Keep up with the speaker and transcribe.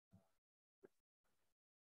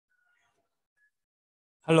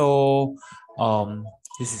Hello,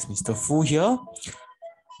 this is Mr. Fu here.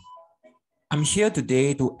 I'm here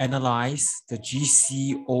today to analyze the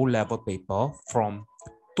GCE O-level paper from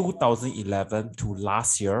 2011 to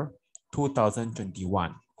last year,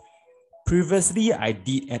 2021. Previously, I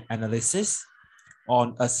did an analysis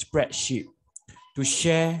on a spreadsheet to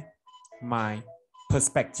share my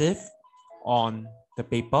perspective on the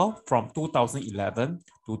paper from 2011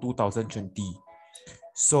 to 2020.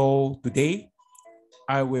 So today,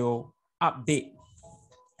 I will update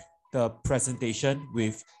the presentation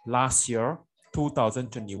with last year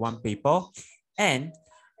 2021 paper, and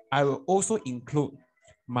I will also include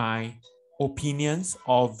my opinions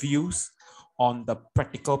or views on the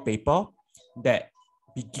practical paper that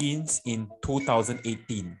begins in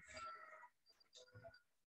 2018.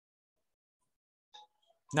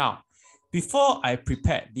 Now, before I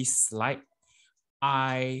prepared this slide,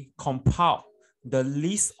 I compiled the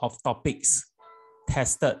list of topics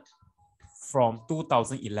tested from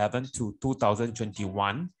 2011 to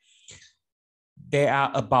 2021. There are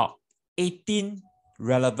about 18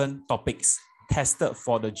 relevant topics tested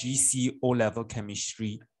for the GCE O-level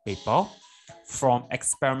chemistry paper, from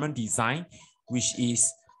experiment design, which is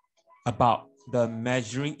about the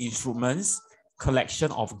measuring instruments, collection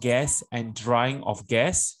of gas and drying of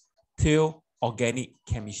gas, till organic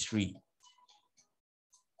chemistry.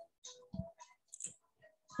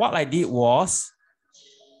 What I did was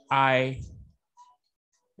I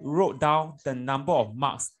wrote down the number of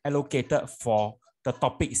marks allocated for the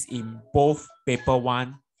topics in both paper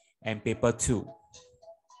 1 and paper 2.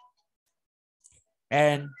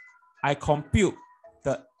 And I compute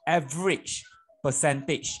the average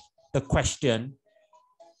percentage the question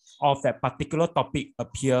of that particular topic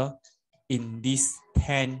appear in these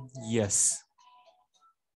 10 years.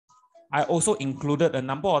 I also included the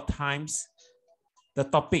number of times the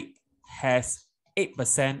topic has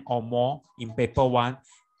 8% or more in paper 1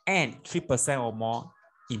 and 3% or more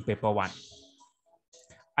in paper 1.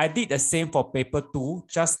 I did the same for paper 2,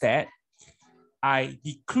 just that I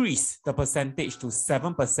decreased the percentage to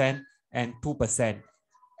 7% and 2%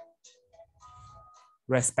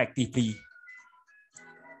 respectively.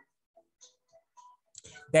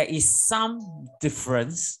 There is some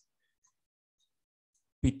difference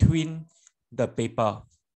between the paper.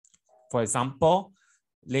 For example,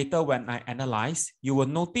 later when I analyze, you will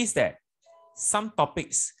notice that some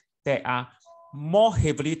topics that are more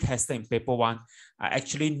heavily tested in paper 1 are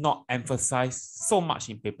actually not emphasized so much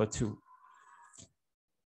in paper 2.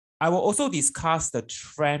 I will also discuss the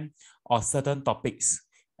trend of certain topics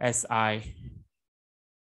as I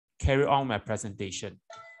carry on my presentation.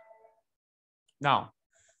 Now,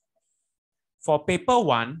 for paper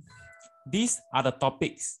 1, these are the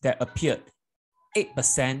topics that appeared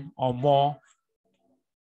 8% or more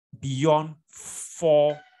beyond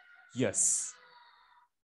 4 years.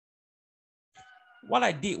 What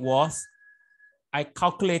I did was I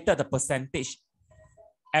calculated the percentage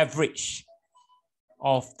average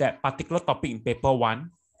of that particular topic in paper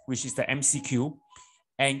 1, which is the MCQ,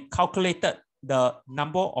 and calculated the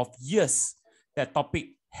number of years that topic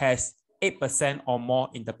has 8% or more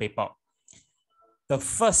in the paper. The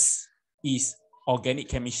first is organic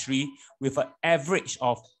chemistry with an average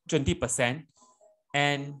of 20%,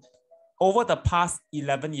 and over the past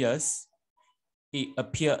 11 years, it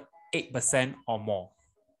appeared 8% or more.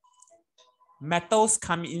 Metals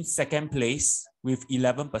come in second place with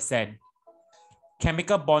 11%.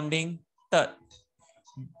 Chemical bonding, third.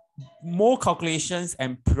 More calculations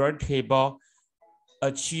and periodic table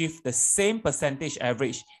achieve the same percentage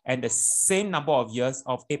average and the same number of years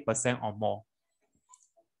of 8% or more.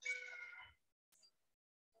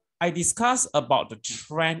 I discussed about the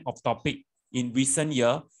trend of topic in recent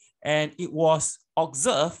year, and it was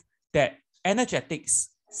observed that energetics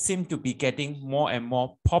seem to be getting more and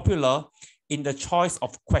more popular in the choice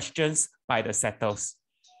of questions by the setters.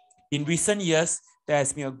 In recent years, there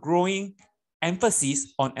has been a growing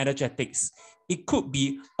emphasis on energetics. It could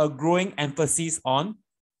be a growing emphasis on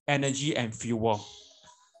energy and fuel.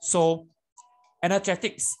 So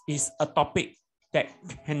energetics is a topic that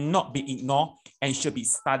cannot be ignored and should be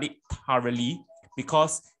studied thoroughly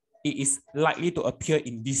because it is likely to appear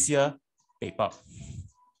in this year's paper.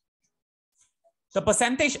 The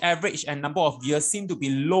percentage average and number of years seem to be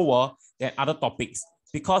lower than other topics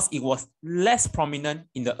because it was less prominent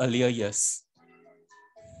in the earlier years.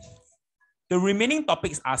 The remaining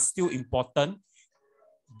topics are still important,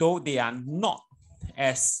 though they are not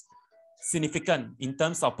as significant in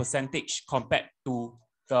terms of percentage compared to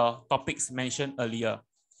the topics mentioned earlier.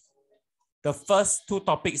 The first two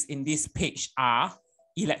topics in this page are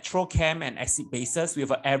electrochem and acid bases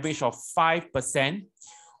with an average of 5%.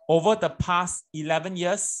 Over the past 11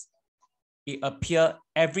 years, it appeared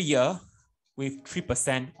every year with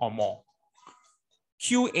 3% or more.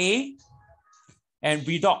 QA and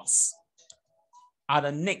redox are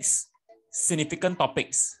the next significant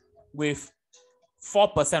topics with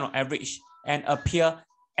 4% on average and appear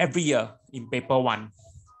every year in paper 1,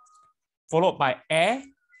 followed by air,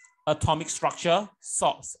 atomic structure,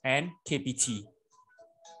 salts, and KPT.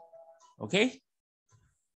 Okay?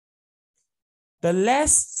 The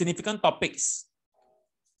less significant topics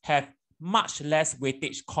have much less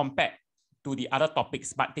weightage compared to the other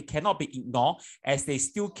topics, but they cannot be ignored as they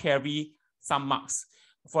still carry some marks.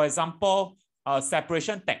 For example,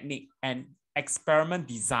 separation technique and experiment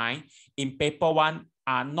design in paper 1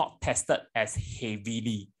 are not tested as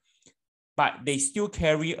heavily, but they still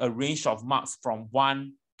carry a range of marks from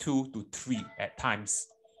 1, 2 to 3 at times.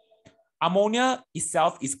 Ammonia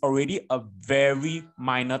itself is already a very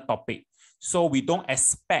minor topic, so we don't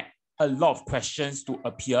expect a lot of questions to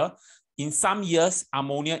appear. In some years,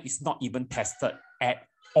 ammonia is not even tested at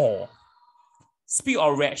all. Speed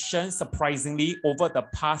of reaction, surprisingly, over the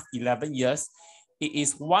past 11 years, it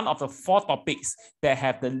is one of the 4 topics that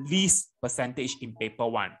have the least percentage in paper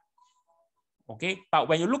 1. Okay, but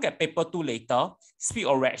when you look at paper 2 later, speed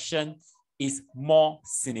of reaction is more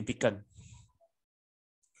significant.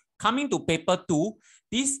 Coming to paper 2,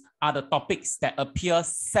 these are the topics that appear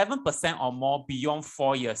 7% or more beyond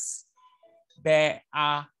 4 years. There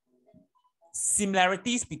are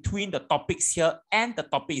similarities between the topics here and the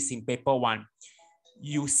topics in paper 1.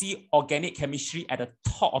 You see organic chemistry at the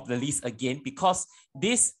top of the list again because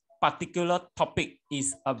this particular topic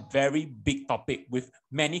is a very big topic with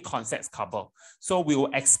many concepts covered. So we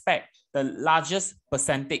will expect the largest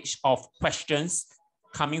percentage of questions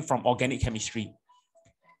coming from organic chemistry.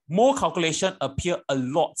 Mole calculation appear a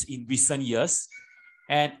lot in recent years,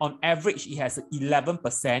 and on average, it has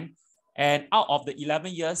 11%. And out of the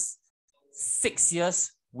 11 years, 6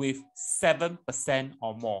 years with 7%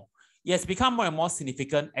 or more. It has become more and more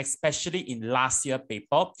significant, especially in last year's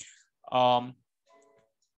paper.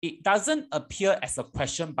 It doesn't appear as a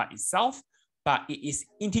question by itself, but it is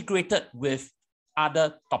integrated with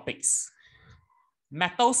other topics.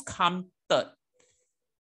 Metals come third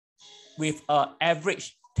with an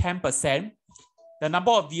average 10%. The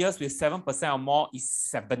number of years with 7% or more is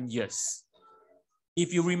 7 years.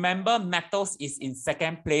 If you remember, metals is in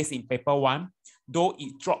second place in paper 1. Though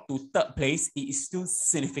it dropped to third place, it is still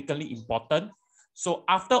significantly important. So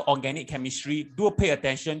after organic chemistry, do pay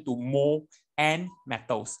attention to mole and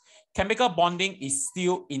metals. Chemical bonding is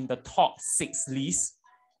still in the top 6 list,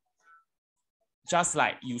 just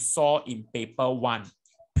like you saw in paper 1.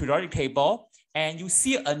 Periodic table, and you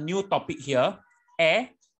see a new topic here, air.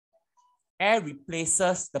 Air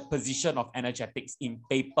replaces the position of energetics in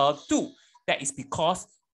paper 2. That is because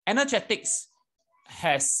energetics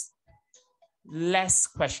has less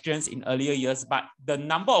questions in earlier years, but the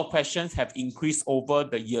number of questions have increased over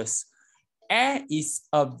the years. Air is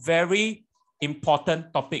a very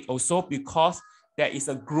important topic also because there is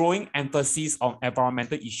a growing emphasis on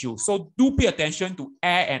environmental issues. So do pay attention to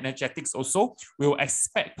air and energetics also. We will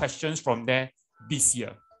expect questions from there this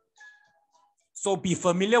year. So be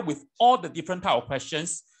familiar with all the different types of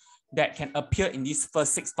questions that can appear in these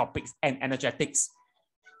first 6 topics and energetics.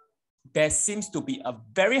 There seems to be a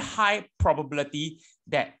very high probability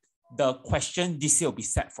that the question this year will be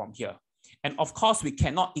set from here. And of course, we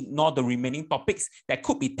cannot ignore the remaining topics that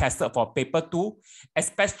could be tested for paper 2,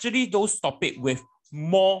 especially those topics with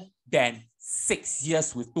more than 6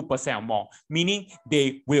 years with 2% or more, meaning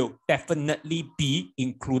they will definitely be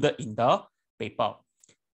included in the paper.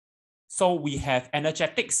 So we have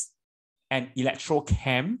energetics and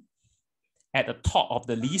electrochem at the top of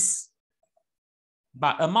the list.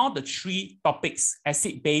 But among the 3 topics,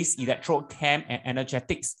 acid-base, electrochem, and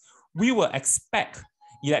energetics, we will expect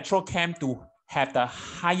electrochem to have the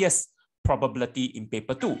highest probability in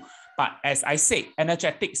paper 2. But as I said,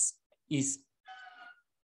 energetics is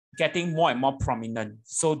getting more and more prominent.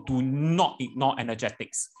 So do not ignore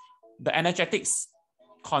energetics. The energetics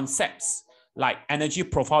concepts like energy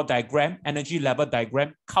profile diagram, energy level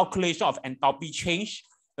diagram, calculation of enthalpy change,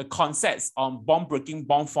 the concepts on bond breaking,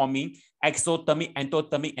 bond forming, exothermic,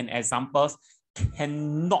 endothermic, and examples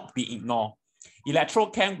cannot be ignored.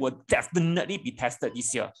 Electrochem will definitely be tested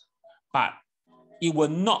this year, but it will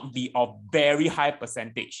not be of very high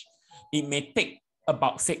percentage. It may take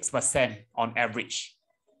about 6% on average.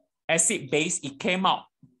 Acid-base, it came out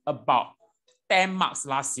about 10 marks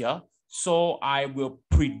last year, so I will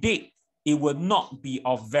predict it will not be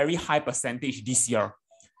of very high percentage this year.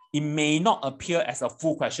 It may not appear as a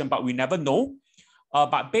full question, but we never know.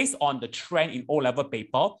 But based on the trend in O-level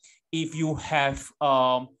paper, if you have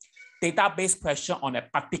database question on a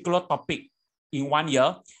particular topic in 1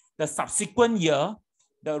 year, the subsequent year,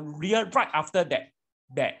 the year right after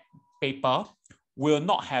that paper will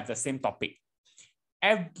not have the same topic.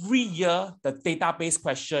 Every year, the database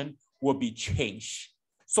question will be changed.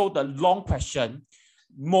 So the long question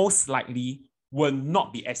most likely will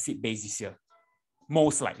not be acid-based this year.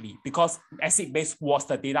 Most likely, because acid-based was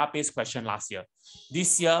the database question last year.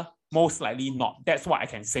 This year, most likely not. That's what I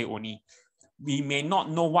can say only. We may not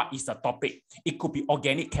know what is the topic. It could be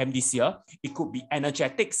organic chem this year. It could be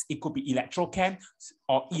energetics. It could be electrochem,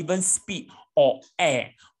 or even speed, or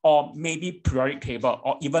air, or maybe periodic table,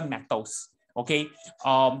 or even metals. Okay.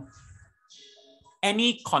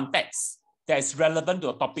 Any context that is relevant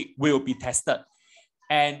to a topic will be tested,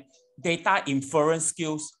 and data inference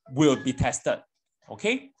skills will be tested.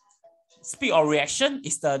 Okay. Speed of reaction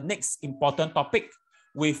is the next important topic.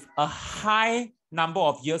 With a high number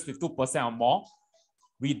of years with 2% or more,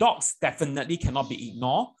 redox definitely cannot be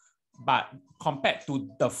ignored, but compared to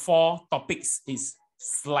the 4 topics is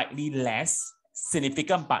slightly less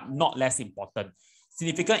significant, but not less important.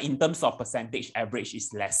 Significant in terms of percentage average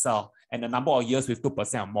is lesser, and the number of years with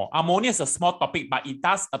 2% or more. Ammonia is a small topic, but it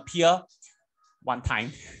does appear one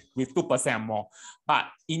time with 2% or more. But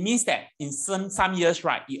it means that in some years,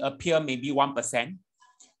 right, it appears maybe 1%,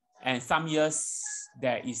 and some years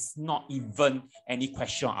there is not even any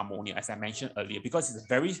question on ammonia, as I mentioned earlier, because it's a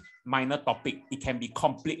very minor topic. It can be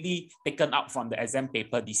completely taken out from the exam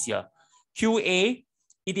paper this year. QA,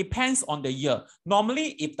 it depends on the year.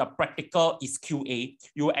 Normally, if the practical is QA,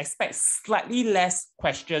 you will expect slightly less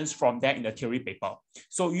questions from there in the theory paper.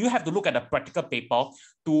 So you have to look at the practical paper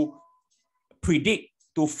to predict,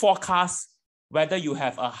 to forecast whether you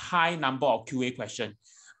have a high number of QA questions.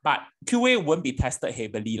 But QA won't be tested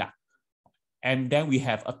heavily. And then we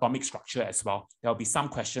have atomic structure as well. There will be some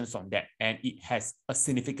questions on that, and it has a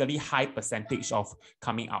significantly high percentage of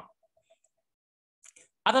coming out.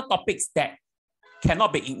 Other topics that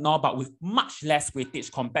cannot be ignored, but with much less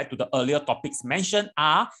weightage compared to the earlier topics mentioned,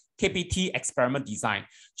 are KPT experiment design.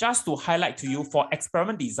 Just to highlight to you, for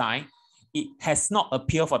experiment design, it has not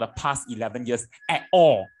appeared for the past 11 years at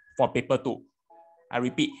all for paper 2. I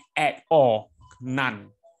repeat, at all, none.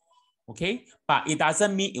 Okay, but it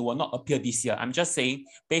doesn't mean it will not appear this year. I'm just saying,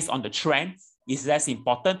 based on the trend, it's less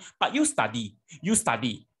important, but you study,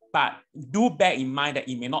 but do bear in mind that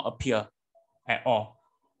it may not appear at all.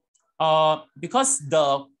 Because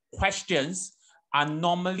the questions are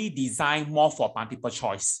normally designed more for multiple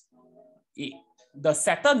choice. The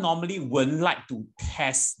setter normally wouldn't like to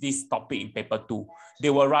test this topic in paper 2. They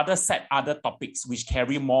will rather set other topics which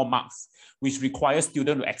carry more marks, which require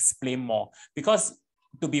students to explain more. Because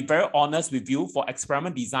to be very honest with you, for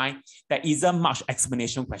experiment design, there isn't much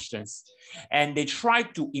explanation questions. And they try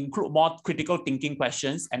to include more critical thinking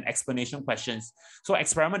questions and explanation questions. So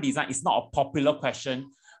experiment design is not a popular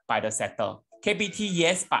question by the setter. KPT,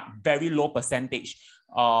 yes, but very low percentage.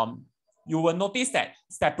 You will notice that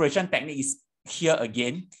separation technique is here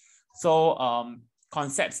again. So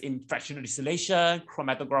concepts in fractional distillation,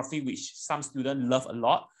 chromatography, which some students love a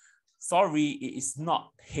lot. Sorry, it is not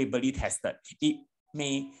heavily tested. It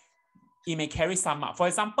may carry some mark. For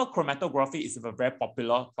example, chromatography is a very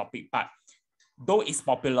popular topic, but though it's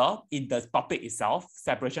popular in the topic itself,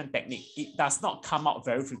 separation technique, it does not come out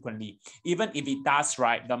very frequently. Even if it does,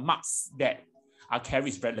 right, the marks that are carried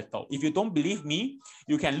is very little. If you don't believe me,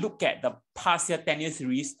 you can look at the past year 10-year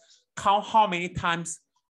series, count how many times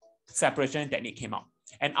separation technique came out,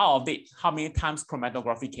 and out of it, how many times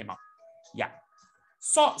chromatography came out. Yeah.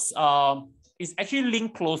 Salts is actually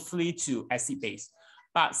linked closely to acid-base,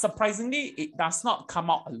 but surprisingly, it does not come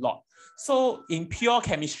out a lot. So in pure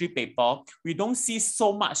chemistry paper, we don't see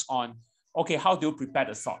so much on, okay, how do you prepare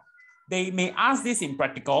the salt? They may ask this in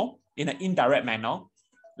practical in an indirect manner,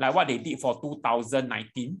 like what they did for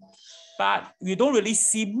 2019, but we don't really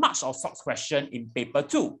see much of salt question in paper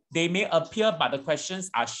 2. They may appear, but the questions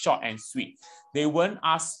are short and sweet. They won't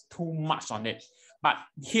ask too much on it. But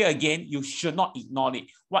here again, you should not ignore it.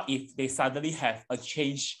 What if they suddenly have a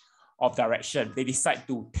change of direction? They decide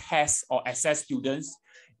to test or assess students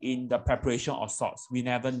in the preparation of salts. We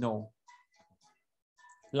never know.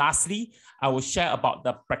 Lastly, I will share about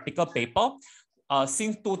the practical paper.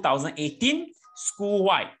 Since 2018,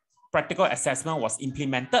 school-wide practical assessment was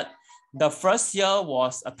implemented. The first year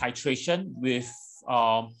was a titration with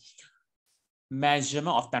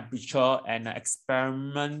measurement of temperature and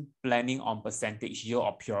experiment planning on percentage, yield,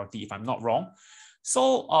 or purity, if I'm not wrong.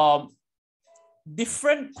 So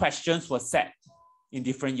different questions were set in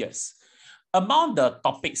different years. Among the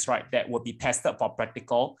topics, right, that will be tested for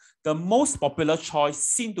practical, the most popular choice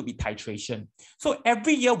seemed to be titration. So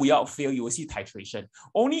every year without fail, you will see titration.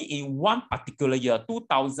 Only in one particular year,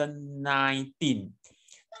 2019,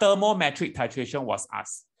 thermometric titration was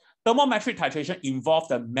asked. Thermometric titration involved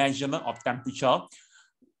the measurement of temperature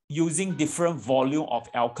using different volume of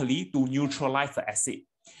alkali to neutralize the acid.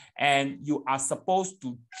 And you are supposed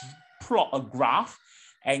to plot a graph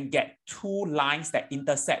and get two lines that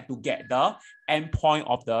intersect to get the endpoint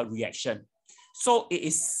of the reaction. So it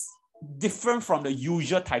is different from the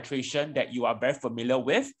usual titration that you are very familiar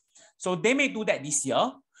with. So they may do that this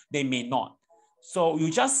year, they may not. So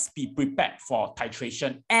you just be prepared for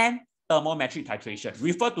titration and thermometric titration.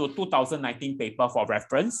 Refer to the 2019 paper for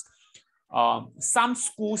reference. Some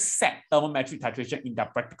schools set thermometric titration in their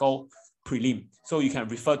practical prelim. So you can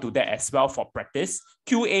refer to that as well for practice.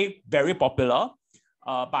 QA, very popular,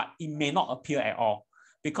 but it may not appear at all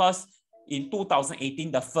because in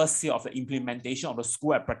 2018, the first year of the implementation of the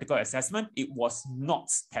school and practical assessment, it was not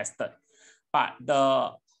tested, but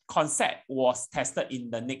the concept was tested in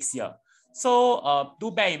the next year. So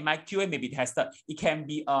do bear in mind, QA may be tested. It can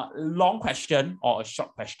be a long question or a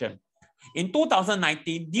short question. In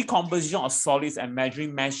 2019, decomposition of solids and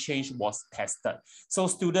measuring mass change was tested. So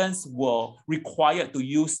students were required to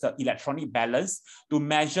use the electronic balance to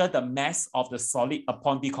measure the mass of the solid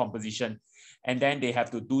upon decomposition. And then they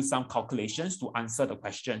have to do some calculations to answer the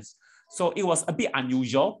questions. So it was a bit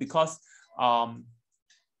unusual because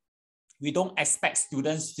we don't expect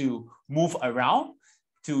students to move around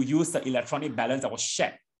to use the electronic balance that was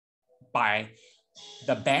shared by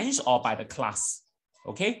the bench or by the class.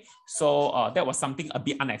 Okay, so that was something a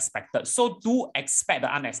bit unexpected. So do expect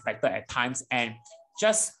the unexpected at times and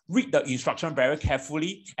just read the instruction very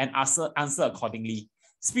carefully and answer accordingly.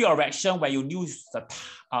 Speed of reaction, where you use the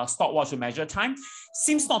stopwatch to measure time,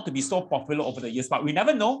 seems not to be so popular over the years, but we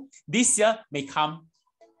never know. This year may come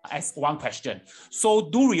as one question. So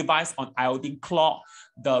do revise on iodine clog,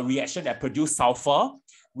 the reaction that produces sulfur,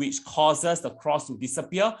 which causes the cross to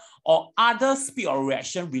disappear, or other speed of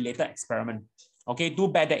reaction related experiment. Okay, do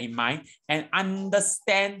bear that in mind and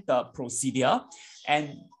understand the procedure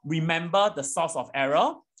and remember the source of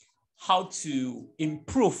error, how to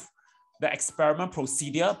improve the experiment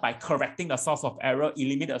procedure by correcting the source of error,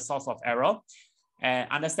 eliminate the source of error, and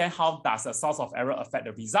understand how does the source of error affect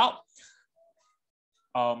the result.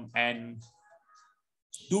 And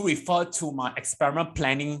do refer to my experiment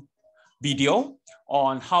planning video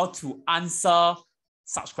on how to answer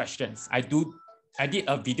such questions. I did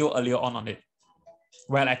a video earlier on it,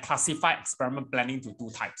 where I classify experiment planning to two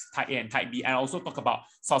types, type A and type B, and also talk about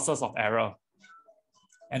sources of error.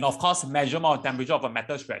 And of course, measurement of temperature of a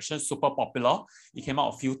metal reaction, super popular. It came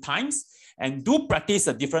out a few times. And do practice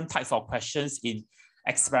the different types of questions in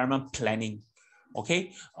experiment planning.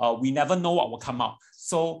 Okay, we never know what will come out.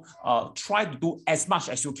 So try to do as much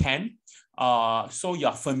as you can. So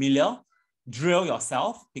you're familiar, drill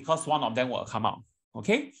yourself because one of them will come out.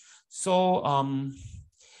 Okay, so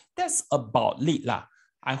that's about it lah.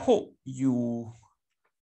 I hope you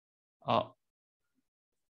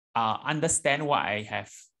understand what I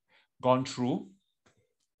have gone through,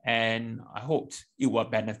 and I hope it will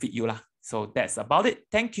benefit you lah. So that's about it.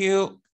 Thank you.